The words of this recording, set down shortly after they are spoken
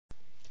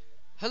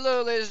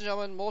Hello, ladies and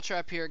gentlemen.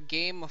 Moletrap here.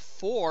 Game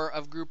 4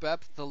 of Group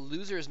F, the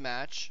losers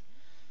match.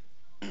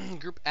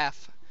 Group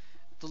F,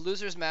 the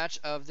losers match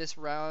of this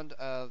round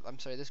of,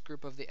 this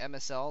group of the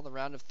MSL, the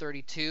round of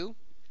 32.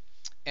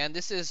 And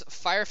this is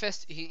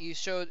FireFist.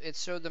 It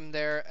showed them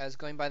there as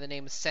going by the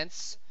name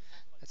Sense.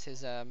 That's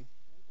his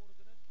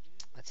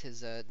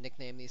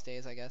nickname these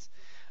days, I guess.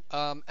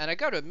 And I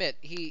got to admit,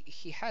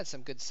 he had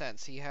some good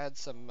sense. He had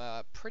some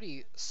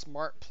pretty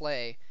smart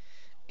play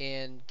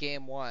in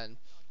game 1.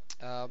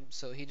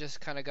 So he just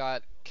kind of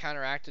got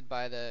counteracted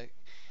by the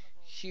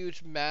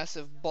huge,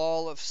 massive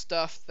ball of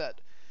stuff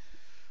that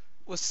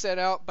was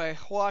sent out by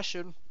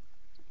Huashin.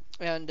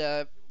 And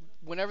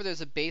whenever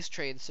there's a base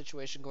trade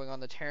situation going on,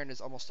 the Terran is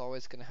almost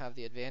always going to have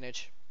the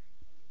advantage,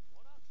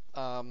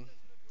 in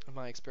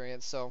my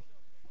experience. So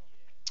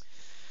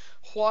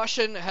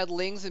Huashin had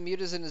Lings and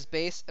Mutas in his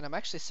base, and I'm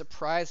actually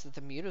surprised that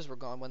the Mutas were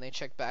gone when they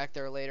checked back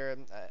there later.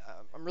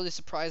 I'm really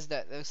surprised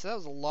that was a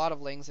lot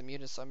of Lings and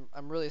Mutas. So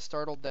I'm really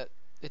startled that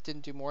it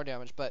didn't do more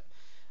damage, but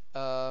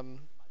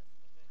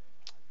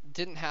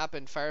didn't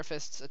happen.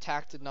 FireFist's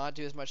attack did not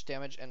do as much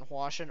damage, and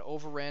Huashin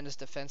overran his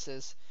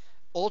defenses.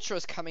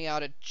 Ultra's coming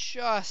out at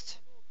just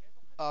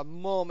a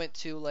moment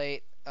too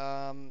late.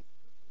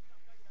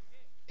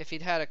 If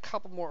he'd had a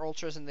couple more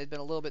Ultras and they'd been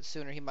a little bit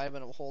sooner, he might have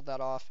been able to hold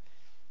that off,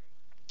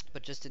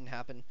 but just didn't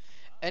happen.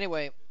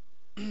 Anyway,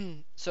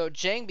 so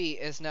Jangbi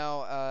is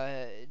now,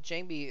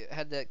 Jangbi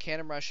had the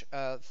cannon rush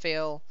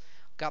fail,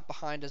 got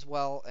behind as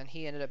well, and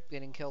he ended up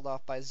getting killed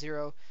off by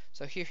Zero.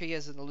 So here he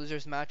is in the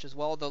losers match as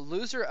well. The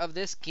loser of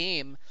this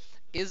game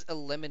is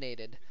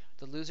eliminated.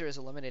 The loser is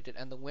eliminated,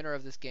 and the winner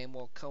of this game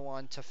will go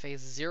on to face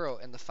Zero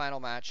in the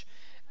final match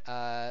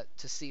to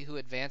see who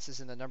advances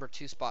in the number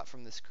 2 spot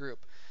from this group.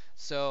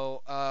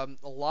 So a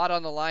lot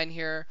on the line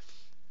here.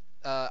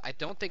 I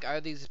don't think either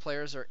of these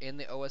players are in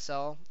the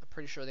OSL. I'm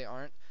pretty sure they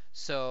aren't.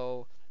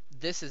 So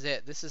this is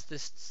it. This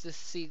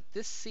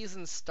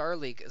season's Star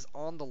League is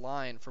on the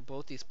line for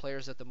both these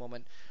players at the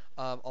moment.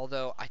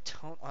 Although I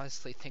don't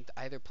honestly think that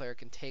either player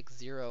can take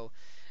Zero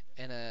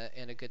in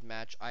a good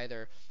match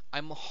either.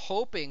 I'm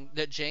hoping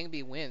that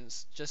Jangbi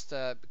wins, just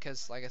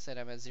because, like I said,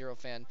 I'm a Zero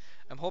fan.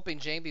 I'm hoping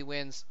Jangbi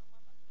wins.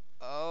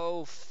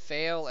 Oh,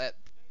 fail at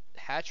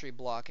hatchery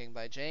blocking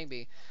by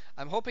Jangbi.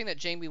 I'm hoping that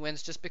Jangbi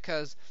wins just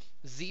because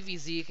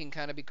ZVZ can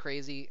kind of be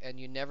crazy, and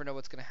you never know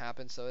what's going to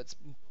happen, so it's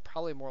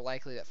probably more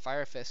likely that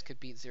FireFist could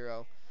beat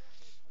Zero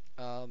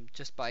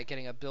just by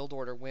getting a build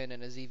order win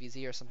in a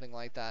ZVZ or something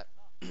like that.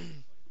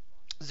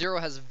 Zero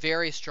has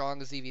very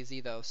strong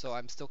ZVZ though, so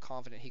I'm still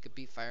confident he could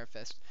beat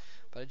FireFist,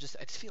 but I just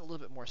feel a little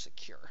bit more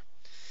secure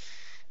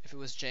if it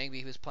was Jangbi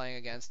he was playing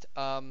against.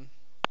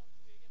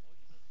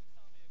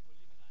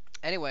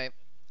 Anyway,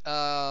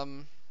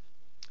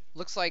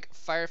 looks like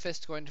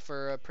FireFist going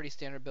for a pretty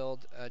standard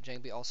build.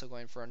 Jangbi also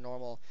going for a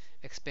normal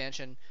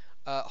expansion.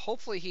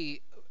 Hopefully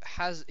he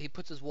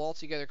puts his wall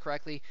together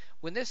correctly.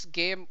 When this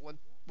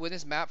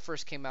map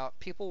first came out,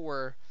 people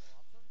were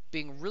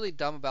being really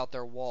dumb about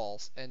their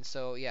walls, and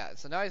so yeah.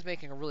 So now he's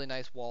making a really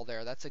nice wall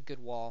there. That's a good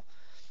wall.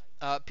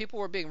 People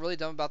were being really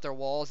dumb about their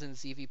walls in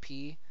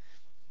ZVP,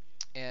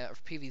 or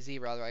PVZ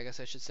rather, I guess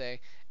I should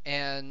say,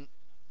 and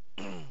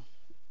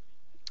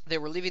they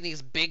were leaving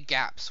these big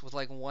gaps with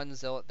like one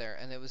zealot there,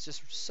 and it was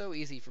just so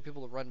easy for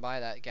people to run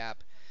by that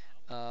gap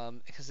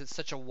because it's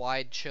such a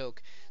wide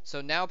choke. So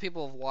now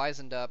people have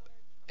wisened up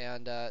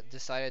and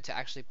decided to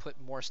actually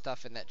put more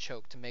stuff in that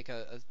choke to make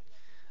a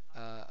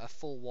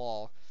full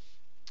wall.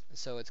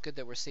 So it's good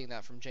that we're seeing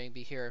that from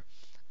Jangbi here.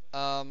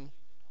 FireFist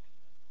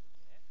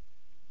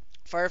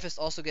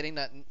also getting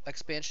that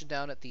expansion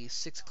down at the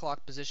 6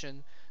 o'clock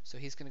position, so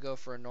he's going to go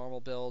for a normal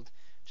build,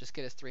 just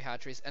get his 3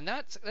 hatcheries, and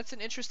that's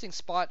an interesting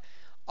spot.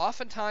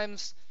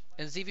 Oftentimes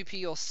in ZVP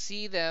you'll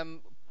see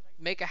them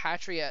make a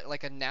hatchery at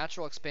like a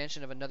natural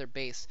expansion of another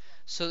base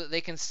so that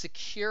they can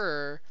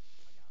secure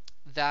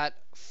that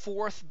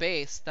 4th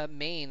base, that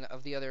main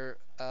of the other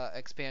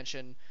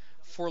expansion,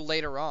 for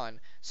later on.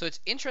 So it's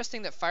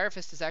interesting that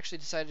FireFist has actually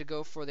decided to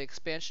go for the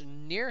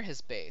expansion near his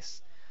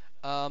base,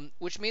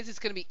 which means it's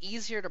going to be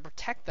easier to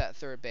protect that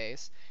 3rd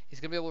base. He's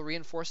going to be able to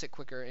reinforce it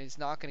quicker, and he's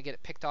not going to get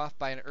it picked off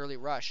by an early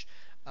rush.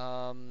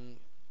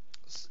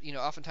 You know,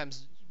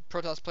 oftentimes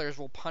Protoss players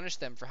will punish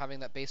them for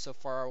having that base so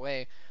far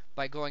away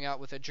by going out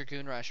with a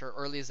Dragoon Rush or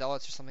early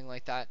Zealots or something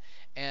like that,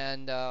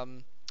 and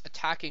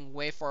attacking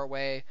way far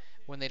away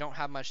when they don't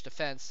have much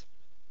defense.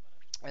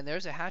 And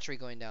there's a hatchery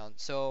going down.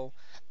 So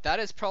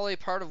that is probably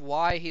part of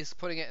why he's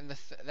putting it in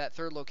that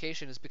 3rd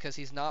location, is because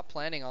he's not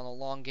planning on a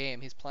long game.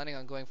 He's planning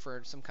on going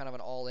for some kind of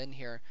an all-in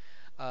here.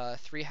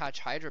 3-hatch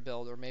Hydra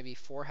build, or maybe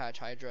 4-hatch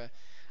Hydra.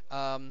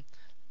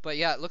 But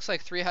yeah, it looks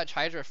like 3-hatch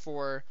Hydra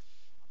for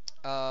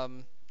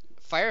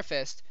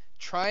FireFist,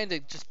 trying to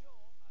just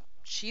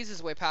cheese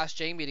his way past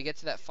Jangbi to get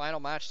to that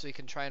final match so he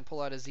can try and pull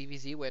out a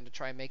ZVZ win to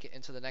try and make it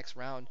into the next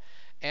round.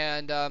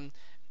 And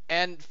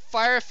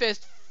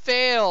FireFist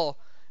fail!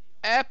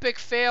 Epic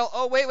fail.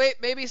 Oh, wait,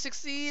 maybe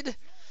succeed.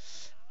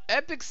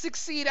 Epic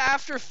succeed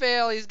after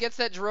fail. He gets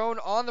that drone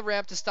on the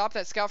ramp to stop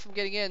that scout from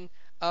getting in.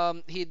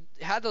 he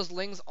had those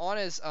lings on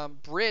his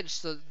bridge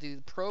so the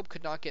probe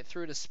could not get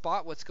through to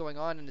spot what's going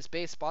on in his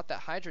base, spot that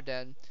Hydra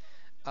den,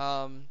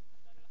 um,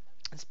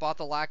 and spot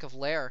the lack of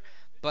lair.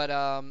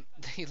 But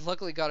he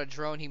luckily got a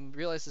drone. He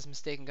realized his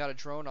mistake and got a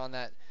drone on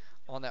that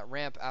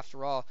ramp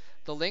after all.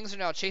 The lings are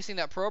now chasing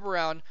that probe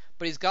around,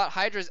 but he's got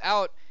Hydras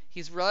out.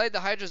 He's relayed the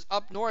Hydras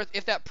up north.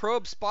 If that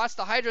probe spots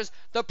the Hydras,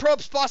 the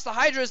probe spots the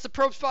Hydras, the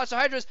probe spots the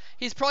Hydras,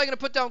 he's probably going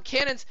to put down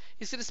cannons.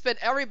 He's going to spend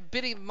every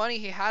bit of money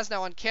he has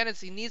now on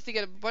cannons. He needs to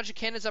get a bunch of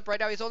cannons up right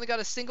now. He's only got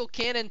a single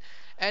cannon,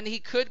 and he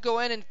could go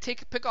in and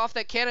pick off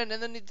that cannon,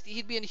 and then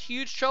he'd be in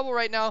huge trouble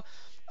right now.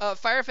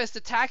 FireFist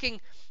attacking.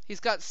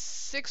 He's got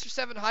 6 or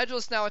 7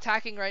 Hydralisks now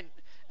attacking right,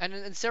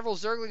 and several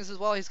Zerglings as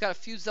well. He's got a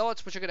few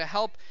Zealots which are going to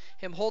help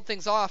him hold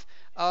things off.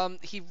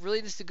 He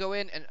really needs to go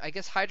in, and I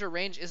guess Hydra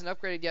range isn't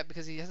upgraded yet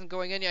because he isn't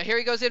going in yet. Here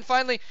he goes in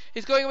finally.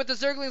 He's going in with the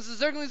Zerglings.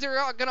 The Zerglings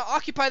are going to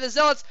occupy the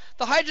Zealots.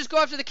 The Hydras go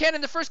after the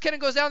cannon. The first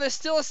cannon goes down. There's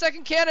still a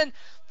second cannon.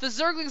 The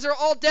Zerglings are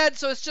all dead,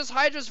 so it's just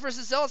Hydras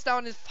versus Zealots now,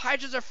 and the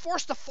Hydras are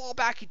forced to fall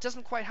back. He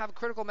doesn't quite have a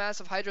critical mass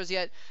of Hydras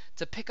yet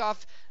to pick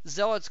off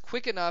Zealots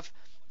quick enough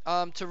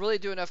to really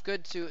do enough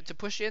good to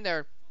push in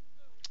there.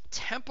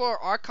 Templar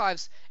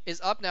Archives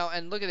is up now,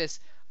 and look at this.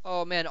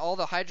 Oh man, all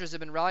the Hydras have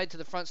been rallied to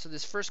the front, so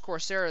this first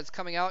Corsair that's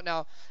coming out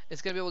now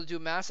is going to be able to do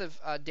massive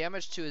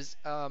damage to his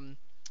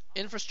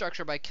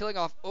infrastructure by killing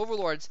off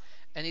Overlords,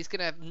 and he's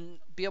going to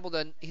be able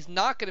to, he's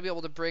not going to be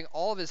able to bring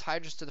all of his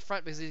Hydras to the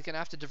front because he's going to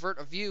have to divert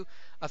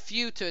a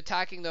few to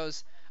attacking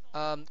those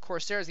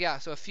Corsairs. Yeah,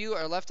 so a few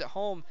are left at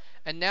home,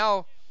 and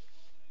now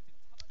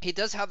he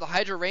does have the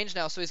Hydra range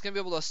now, so he's going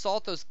to be able to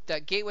assault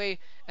that gateway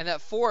and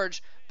that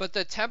forge, but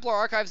the Templar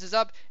Archives is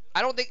up.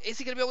 I don't think, is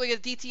he going to be able to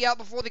get a DT out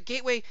before the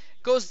gateway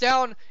goes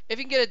down? If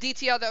he can get a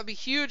DT out, that would be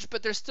huge,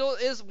 but there still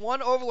is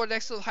one Overlord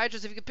next to the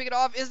Hydras. If he can pick it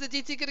off, is the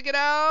DT going to get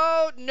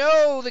out?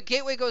 No, the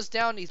gateway goes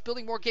down. He's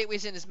building more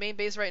gateways in his main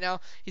base right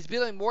now. He's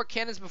building more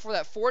cannons before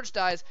that forge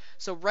dies,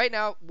 so right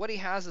now, what he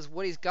has is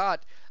what he's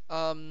got.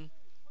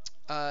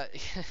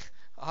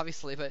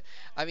 Obviously, but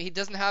I mean, he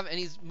doesn't have, and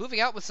he's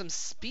moving out with some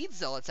speed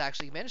Zealots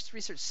actually. He managed to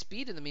research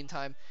speed in the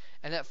meantime,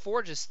 and that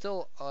forge is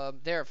still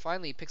there.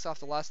 Finally, he picks off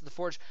the last of the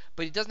forge,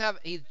 but he doesn't have,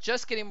 he's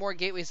just getting more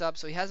gateways up,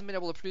 so he hasn't been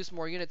able to produce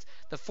more units.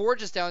 The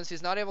forge is down, so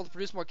he's not able to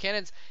produce more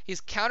cannons. He's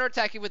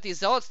counterattacking with these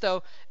Zealots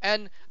though,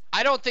 and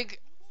I don't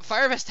think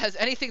FireFist has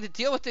anything to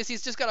deal with this.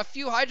 He's just got a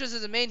few Hydras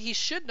as a main. He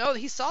should know.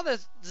 He saw the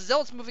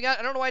Zealots moving out.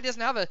 I don't know why he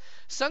doesn't have a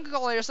Sun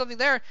Colony or something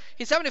there.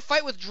 He's having to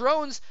fight with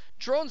drones.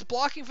 Drones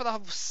blocking for the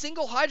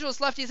single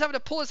Hydralis left. He's having to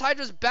pull his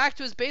Hydras back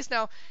to his base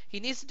now. He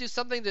needs to do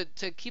something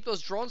to keep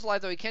those drones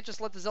alive, though. He can't just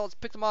let the Zealots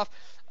pick them off.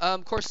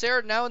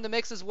 Corsair now in the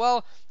mix as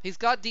well. He's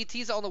got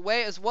DTs on the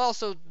way as well.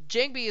 So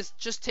Jangbi has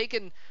just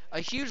taken a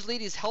huge lead.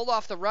 He's held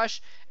off the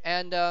rush,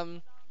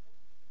 and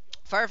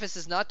FireFist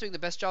is not doing the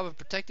best job of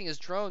protecting his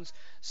drones,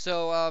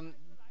 so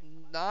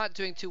not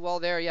doing too well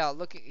there. Yeah,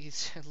 look,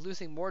 he's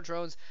losing more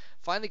drones.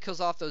 Finally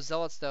kills off those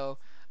Zealots though,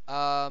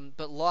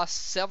 but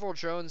lost several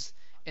drones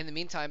in the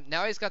meantime.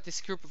 Now he's got this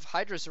group of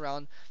Hydras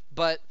around,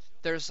 but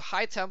there's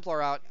High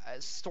Templar out.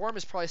 Storm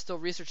is probably still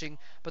researching,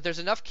 but there's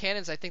enough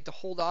cannons, I think, to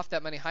hold off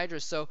that many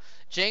Hydras. So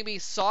Jangbi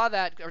saw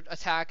that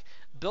attack,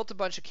 built a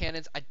bunch of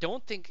cannons. I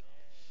don't think,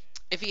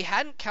 if he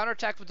hadn't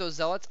counterattacked with those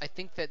Zealots, I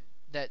think that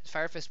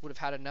FireFist would have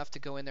had enough to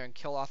go in there and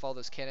kill off all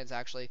those cannons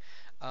actually.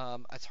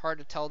 It's hard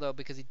to tell though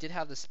because he did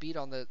have the speed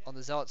on the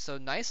Zealots. So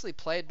nicely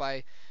played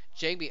by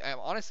Jangbi. I'm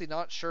honestly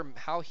not sure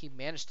how he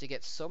managed to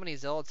get so many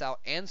Zealots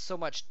out and so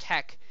much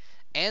tech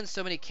and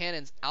so many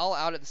cannons all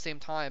out at the same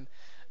time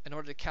in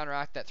order to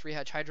counteract that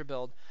 3-hatch Hydra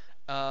build.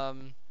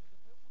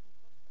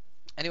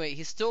 Anyway,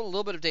 he's still in a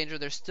little bit of danger.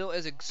 There still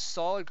is a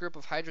solid group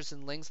of Hydras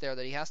and Lings there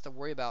that he has to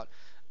worry about.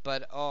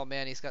 But, oh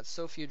man, he's got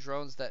so few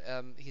drones that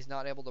he's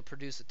not able to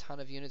produce a ton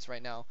of units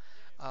right now.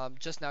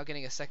 Just now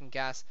getting a second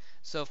gas.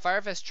 So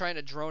FireFist trying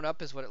to drone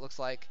up is what it looks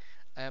like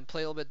and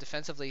play a little bit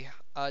defensively.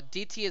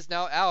 DT is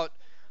now out,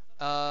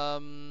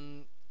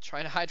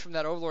 trying to hide from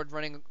that Overlord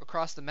running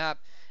across the map.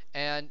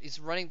 And he's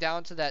running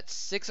down to that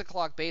 6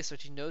 o'clock base,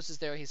 which he knows is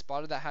there. He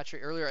spotted that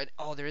hatchery earlier. And,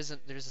 oh, there's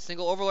a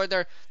single Overlord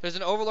there. There's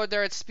an Overlord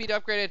there. It's speed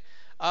upgraded.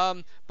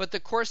 But the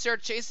Corsair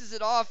chases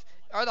it off.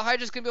 Are the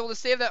Hydras going to be able to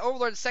save that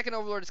Overlord? The second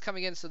Overlord is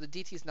coming in, so the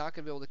DT is not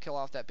going to be able to kill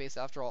off that base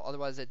after all.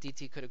 Otherwise, that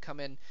DT could have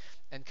come in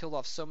and killed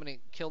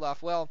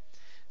off, well,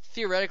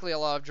 theoretically a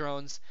lot of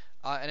drones.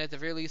 And at the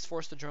very least,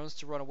 forced the drones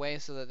to run away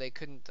so that they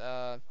couldn't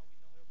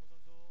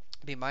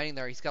be mining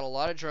there. He's got a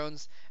lot of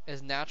drones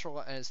as natural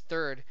and as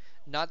third.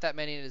 Not that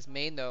many in his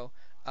main, though.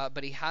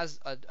 But he has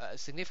a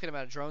significant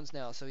amount of drones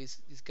now, so he's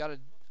got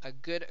a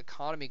good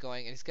economy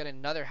going, and he's got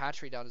another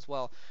hatchery down as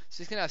well. So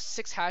he's going to have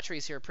 6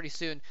 hatcheries here pretty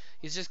soon.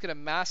 He's just going to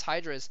mass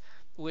Hydras,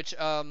 which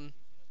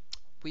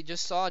we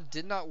just saw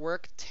did not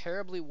work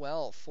terribly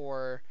well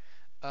for...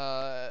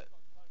 what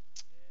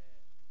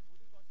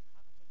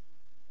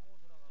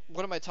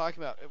am I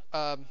talking about?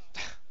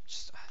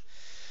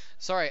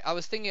 Sorry, I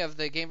was thinking of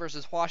the game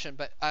versus Huashan,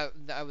 but I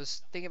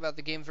was thinking about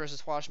the game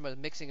versus Huashan, but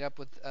mixing it up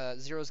with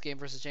Zero's game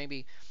versus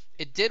Jangbi.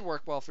 It did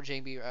work well for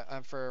Jangbi,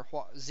 for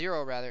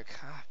Zero rather.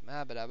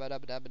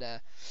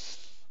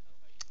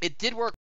 It did work